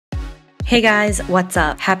Hey guys, what's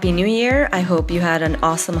up? Happy New Year! I hope you had an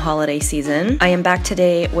awesome holiday season. I am back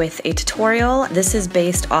today with a tutorial. This is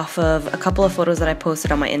based off of a couple of photos that I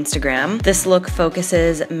posted on my Instagram. This look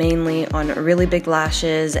focuses mainly on really big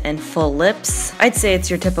lashes and full lips. I'd say it's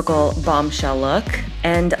your typical bombshell look.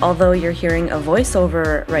 And although you're hearing a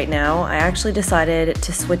voiceover right now, I actually decided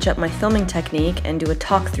to switch up my filming technique and do a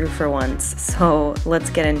talk through for once. So let's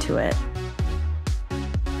get into it.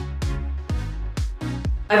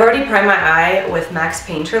 I've already primed my eye with Max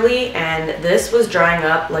Painterly, and this was drying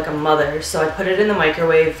up like a mother, so I put it in the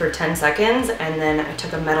microwave for 10 seconds and then I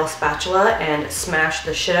took a metal spatula and smashed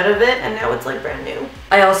the shit out of it, and now it's like brand new.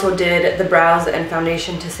 I also did the brows and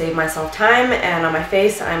foundation to save myself time, and on my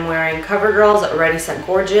face I'm wearing CoverGirl's Ready Set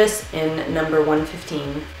Gorgeous in number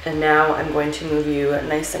 115. And now I'm going to move you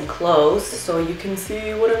nice and close so you can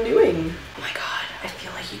see what I'm doing. Oh my god, I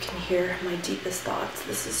feel like you can hear my deepest thoughts.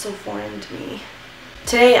 This is so foreign to me.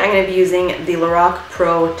 Today I'm going to be using the Lorac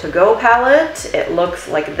Pro To Go palette. It looks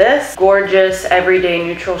like this. Gorgeous everyday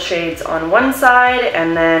neutral shades on one side,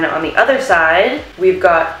 and then on the other side we've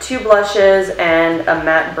got two blushes and a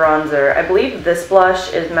matte bronzer. I believe this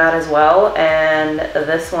blush is matte as well, and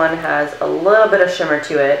this one has a little bit of shimmer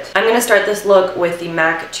to it. I'm going to start this look with the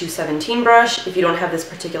MAC 217 brush. If you don't have this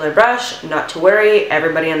particular brush, not to worry,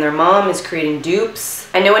 everybody and their mom is creating dupes.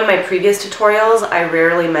 I know in my previous tutorials I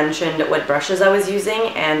rarely mentioned what brushes I was using,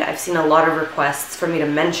 and I've seen a lot of requests for me to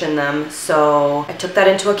mention them, so I took that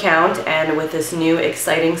into account, and with this new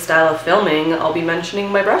exciting style of filming, I'll be mentioning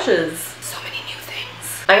my brushes. So many new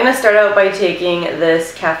things. I'm gonna start out by taking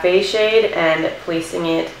this cafe shade and placing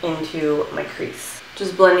it into my crease.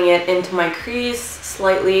 Just blending it into my crease,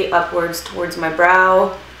 slightly upwards towards my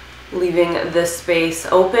brow, leaving this space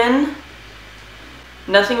open.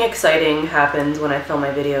 Nothing exciting happens when I film my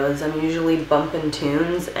videos. I'm usually bumping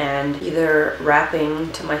tunes and either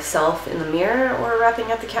rapping to myself in the mirror or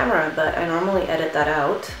rapping at the camera, but I normally edit that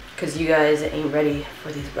out because you guys ain't ready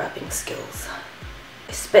for these rapping skills.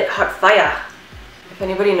 I spit hot fire. If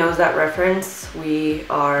anybody knows that reference, we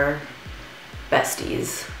are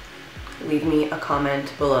besties. Leave me a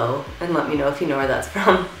comment below and let me know if you know where that's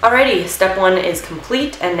from. Alrighty, step one is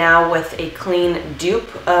complete, and now with a clean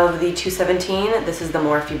dupe of the 217, this is the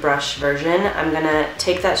Morphe brush version, I'm gonna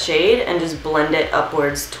take that shade and just blend it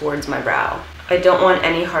upwards towards my brow. I don't want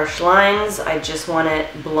any harsh lines, I just want it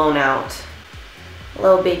blown out.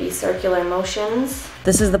 Little baby circular motions.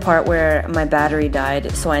 This is the part where my battery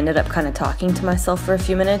died, so I ended up kind of talking to myself for a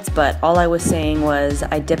few minutes, but all I was saying was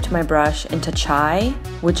I dipped my brush into Chai,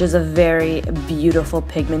 which is a very beautiful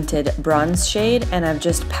pigmented bronze shade, and I've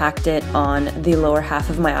just packed it on the lower half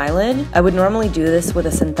of my eyelid. I would normally do this with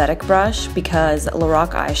a synthetic brush because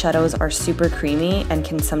Lorac eyeshadows are super creamy and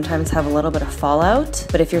can sometimes have a little bit of fallout,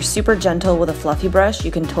 but if you're super gentle with a fluffy brush, you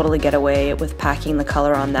can totally get away with packing the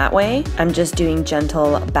color on that way. I'm just doing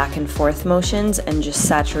gentle back and forth motions and just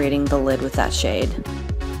saturating the lid with that shade.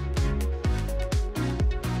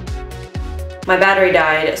 My battery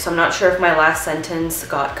died, so I'm not sure if my last sentence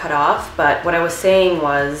got cut off, but what I was saying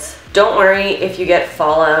was, don't worry if you get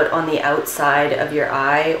fallout on the outside of your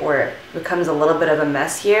eye or it becomes a little bit of a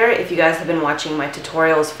mess here. If you guys have been watching my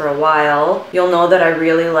tutorials for a while, you'll know that I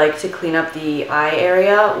really like to clean up the eye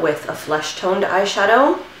area with a flesh toned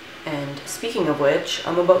eyeshadow. And speaking of which,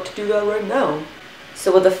 I'm about to do that right now.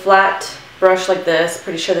 So with a flat brush like this,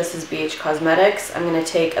 pretty sure this is BH Cosmetics, I'm going to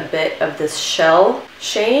take a bit of this Shell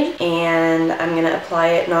shade and I'm going to apply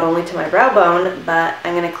it not only to my brow bone, but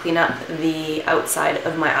I'm going to clean up the outside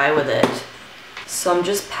of my eye with it. So I'm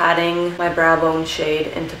just patting my brow bone shade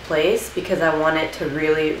into place because I want it to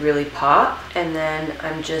really pop, and then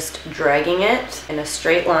I'm just dragging it in a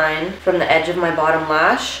straight line from the edge of my bottom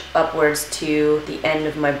lash upwards to the end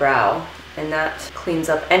of my brow. And that cleans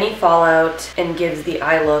up any fallout and gives the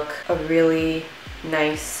eye look a really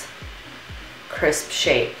nice, crisp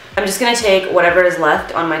shape. I'm just going to take whatever is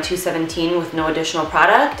left on my 217 with no additional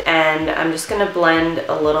product, and I'm just going to blend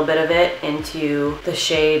a little bit of it into the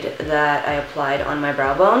shade that I applied on my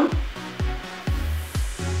brow bone.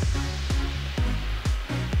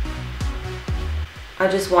 I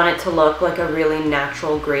just want it to look like a really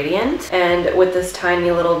natural gradient. And with this tiny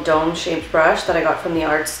little dome-shaped brush that I got from the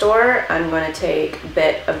art store, I'm going to take a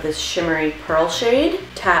bit of this shimmery pearl shade,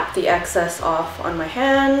 tap the excess off on my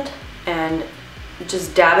hand, and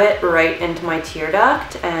just dab it right into my tear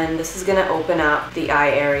duct. And this is going to open up the eye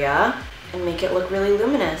area and make it look really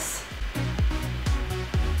luminous.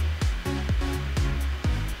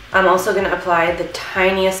 I'm also going to apply the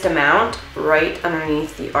tiniest amount right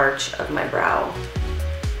underneath the arch of my brow.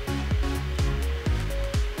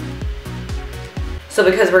 So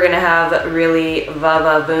because we're gonna have really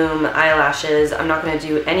va-va-voom eyelashes, I'm not gonna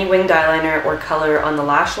do any winged eyeliner or color on the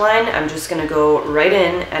lash line. I'm just gonna go right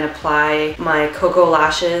in and apply my Koko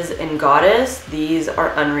lashes in Goddess. These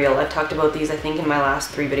are unreal. I've talked about these, I think, in my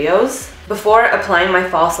last 3 videos. Before applying my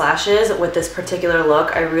false lashes with this particular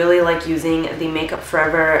look, I really like using the Makeup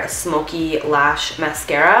Forever Smoky Lash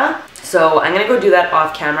Mascara. So I'm gonna go do that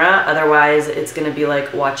off camera, otherwise it's gonna be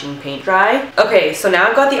like watching paint dry. Okay, so now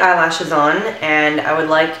I've got the eyelashes on, and I would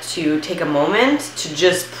like to take a moment to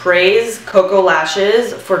just praise Koko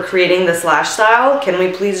Lashes for creating this lash style. Can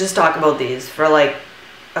we please just talk about these for like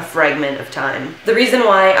a fragment of time? The reason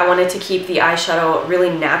why I wanted to keep the eyeshadow really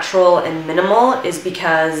natural and minimal is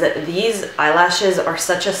because these eyelashes are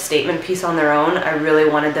such a statement piece on their own. I really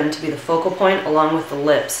wanted them to be the focal point along with the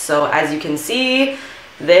lips. So as you can see,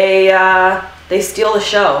 they steal the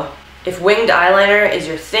show. If winged eyeliner is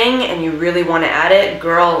your thing and you really want to add it,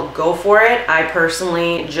 girl, go for it. I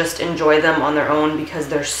personally just enjoy them on their own because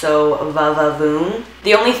they're so va-va-voom.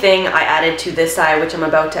 The only thing I added to this eye, which I'm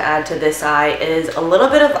about to add to this eye, is a little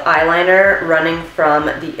bit of eyeliner running from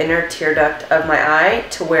the inner tear duct of my eye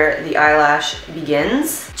to where the eyelash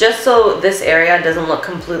begins, just so this area doesn't look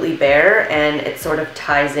completely bare and it sort of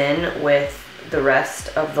ties in with the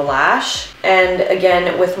rest of the lash. And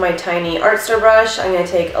again, with my tiny art star brush, I'm going to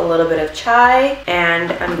take a little bit of chai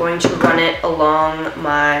and I'm going to run it along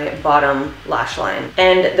my bottom lash line.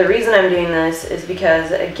 And the reason I'm doing this is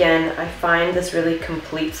because, again, I find this really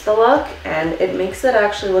completes the look and it makes it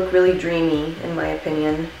actually look really dreamy, in my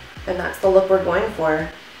opinion. And that's the look we're going for.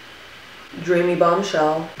 Dreamy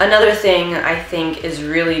bombshell. Another thing I think is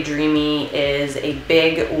really dreamy is a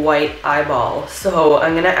big white eyeball. So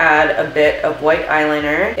I'm gonna add a bit of white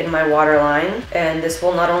eyeliner in my waterline, and this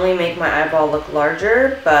will not only make my eyeball look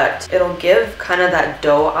larger, but it'll give kind of that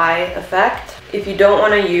doe eye effect. If you don't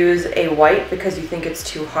want to use a white because you think it's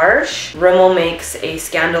too harsh, Rimmel makes a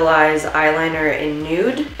Scandalized eyeliner in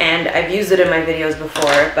nude, and I've used it in my videos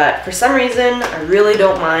before, but for some reason I really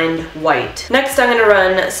don't mind white. Next, I'm going to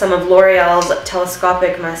run some of L'Oreal's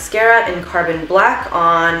Telescopic Mascara in Carbon Black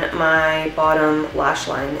on my bottom lash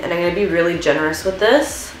line, and I'm going to be really generous with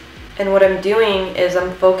this. And what I'm doing is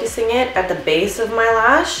I'm focusing it at the base of my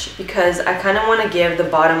lash because I kind of want to give the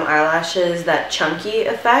bottom eyelashes that chunky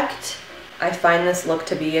effect. I find this look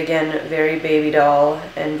to be, again, very baby doll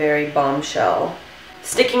and very bombshell.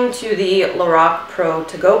 Sticking to the Lorac Pro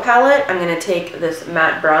To Go palette, I'm going to take this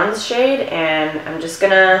matte bronze shade and I'm just going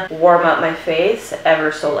to warm up my face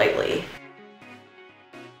ever so lightly.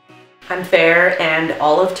 I'm fair and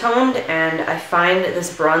olive toned, and I find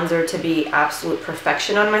this bronzer to be absolute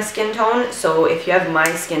perfection on my skin tone. So if you have my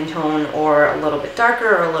skin tone or a little bit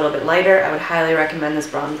darker or a little bit lighter, I would highly recommend this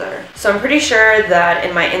bronzer. So I'm pretty sure that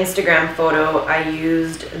in my Instagram photo I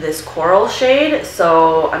used this coral shade,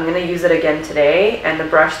 so I'm going to use it again today, and the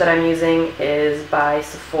brush that I'm using is by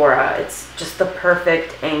Sephora. It's just the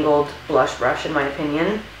perfect angled blush brush in my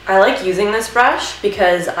opinion. I like using this brush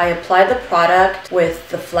because I apply the product with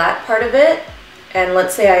the flat part of it, and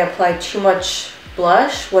let's say I apply too much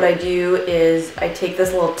blush, what I do is I take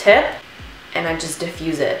this little tip and I just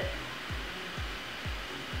diffuse it.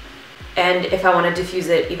 And if I want to diffuse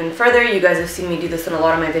it even further, you guys have seen me do this in a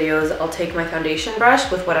lot of my videos, I'll take my foundation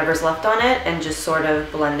brush with whatever's left on it and just sort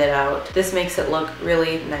of blend it out. This makes it look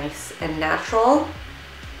really nice and natural.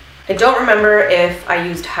 I don't remember if I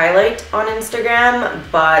used highlight on Instagram,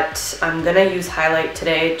 but I'm gonna use highlight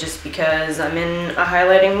today just because I'm in a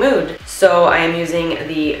highlighting mood. So I am using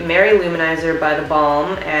the Mary Luminizer by the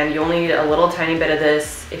Balm, and you only need a little tiny bit of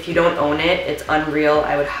this. If you don't own it, it's unreal.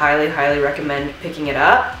 I would highly, highly recommend picking it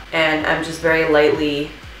up. And I'm just very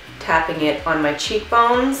lightly tapping it on my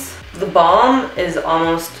cheekbones. The Balm is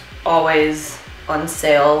almost always on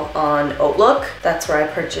sale on Hautelook. That's where I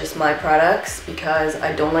purchase my products because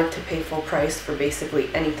I don't like to pay full price for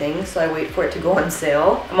basically anything, so I wait for it to go on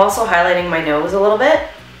sale. I'm also highlighting my nose a little bit.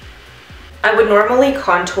 I would normally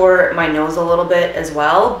contour my nose a little bit as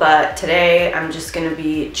well, but today I'm just gonna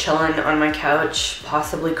be chilling on my couch,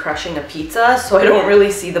 possibly crushing a pizza, so I don't really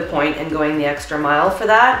see the point in going the extra mile for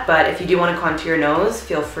that. But if you do want to contour your nose,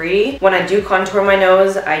 feel free. When I do contour my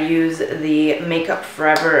nose, I use the Makeup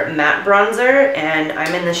Forever matte bronzer, and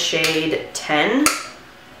I'm in the shade 10.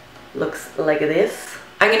 Looks like this.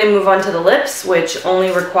 I'm gonna move on to the lips, which only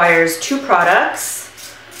requires 2 products.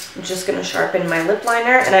 I'm just going to sharpen my lip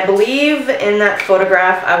liner, and I believe in that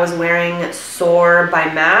photograph I was wearing Soar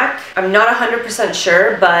by MAC. I'm not 100%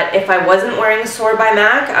 sure, but if I wasn't wearing Soar by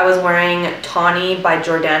MAC, I was wearing Tawny by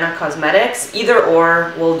Jordana Cosmetics. Either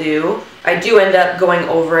or will do. I do end up going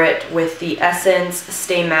over it with the Essence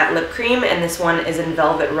Stay Matte Lip Cream, and this one is in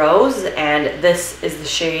Velvet Rose, and this is the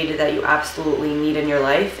shade that you absolutely need in your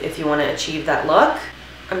life if you want to achieve that look.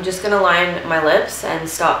 I'm just going to line my lips and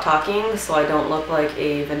stop talking so I don't look like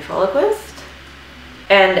a ventriloquist.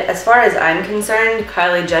 And as far as I'm concerned,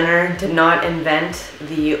 Kylie Jenner did not invent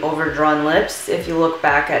the overdrawn lips. If you look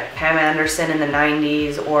back at Pam Anderson in the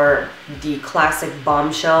 90s or the classic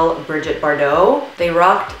Bombshell Bridget Bardot, they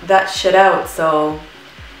rocked that shit out, so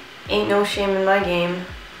ain't no shame in my game.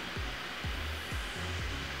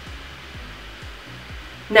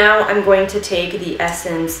 Now I'm going to take the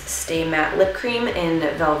Essence Stay Matte Lip Cream in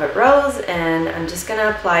Velvet Rose, and I'm just gonna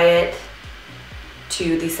apply it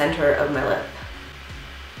to the center of my lip.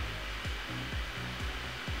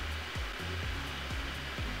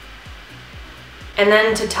 And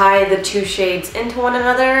then to tie the two shades into one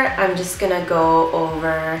another, I'm just gonna go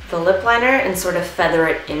over the lip liner and sort of feather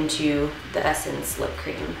it into the Essence lip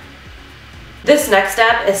cream. This next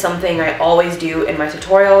step is something I always do in my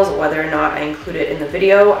tutorials, whether or not I include it in the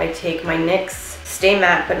video. I take my NYX Stay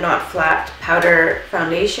Matte But Not Flat Powder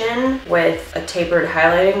Foundation with a tapered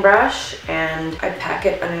highlighting brush, and I pack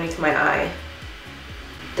it underneath my eye.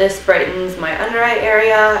 This brightens my under eye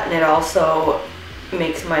area, and it also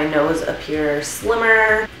makes my nose appear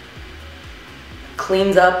slimmer,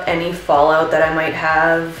 cleans up any fallout that I might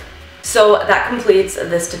have. So that completes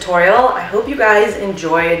this tutorial. I hope you guys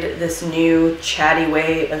enjoyed this new chatty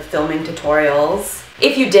way of filming tutorials.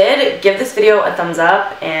 If you did, give this video a thumbs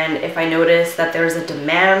up, and if I notice that there's a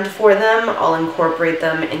demand for them, I'll incorporate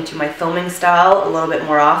them into my filming style a little bit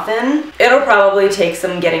more often. It'll probably take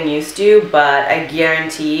some getting used to, but I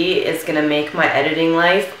guarantee it's gonna make my editing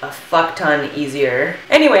life a fuck ton easier.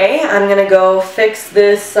 Anyway, I'm gonna go fix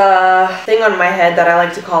this thing on my head that I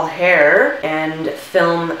like to call hair and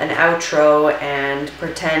film an outro and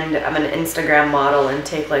pretend I'm an Instagram model and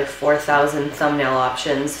take like 4,000 thumbnail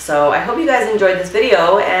options. So I hope you guys enjoyed this video,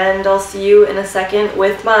 and I'll see you in a second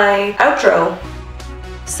with my outro.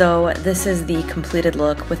 So this is the completed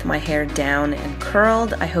look with my hair down and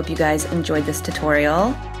curled. I hope you guys enjoyed this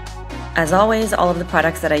tutorial. As always, all of the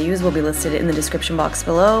products that I use will be listed in the description box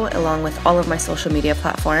below, along with all of my social media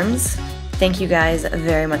platforms. Thank you guys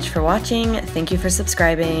very much for watching. Thank you for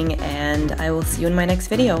subscribing, and I will see you in my next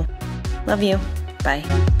video. Love you.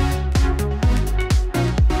 Bye.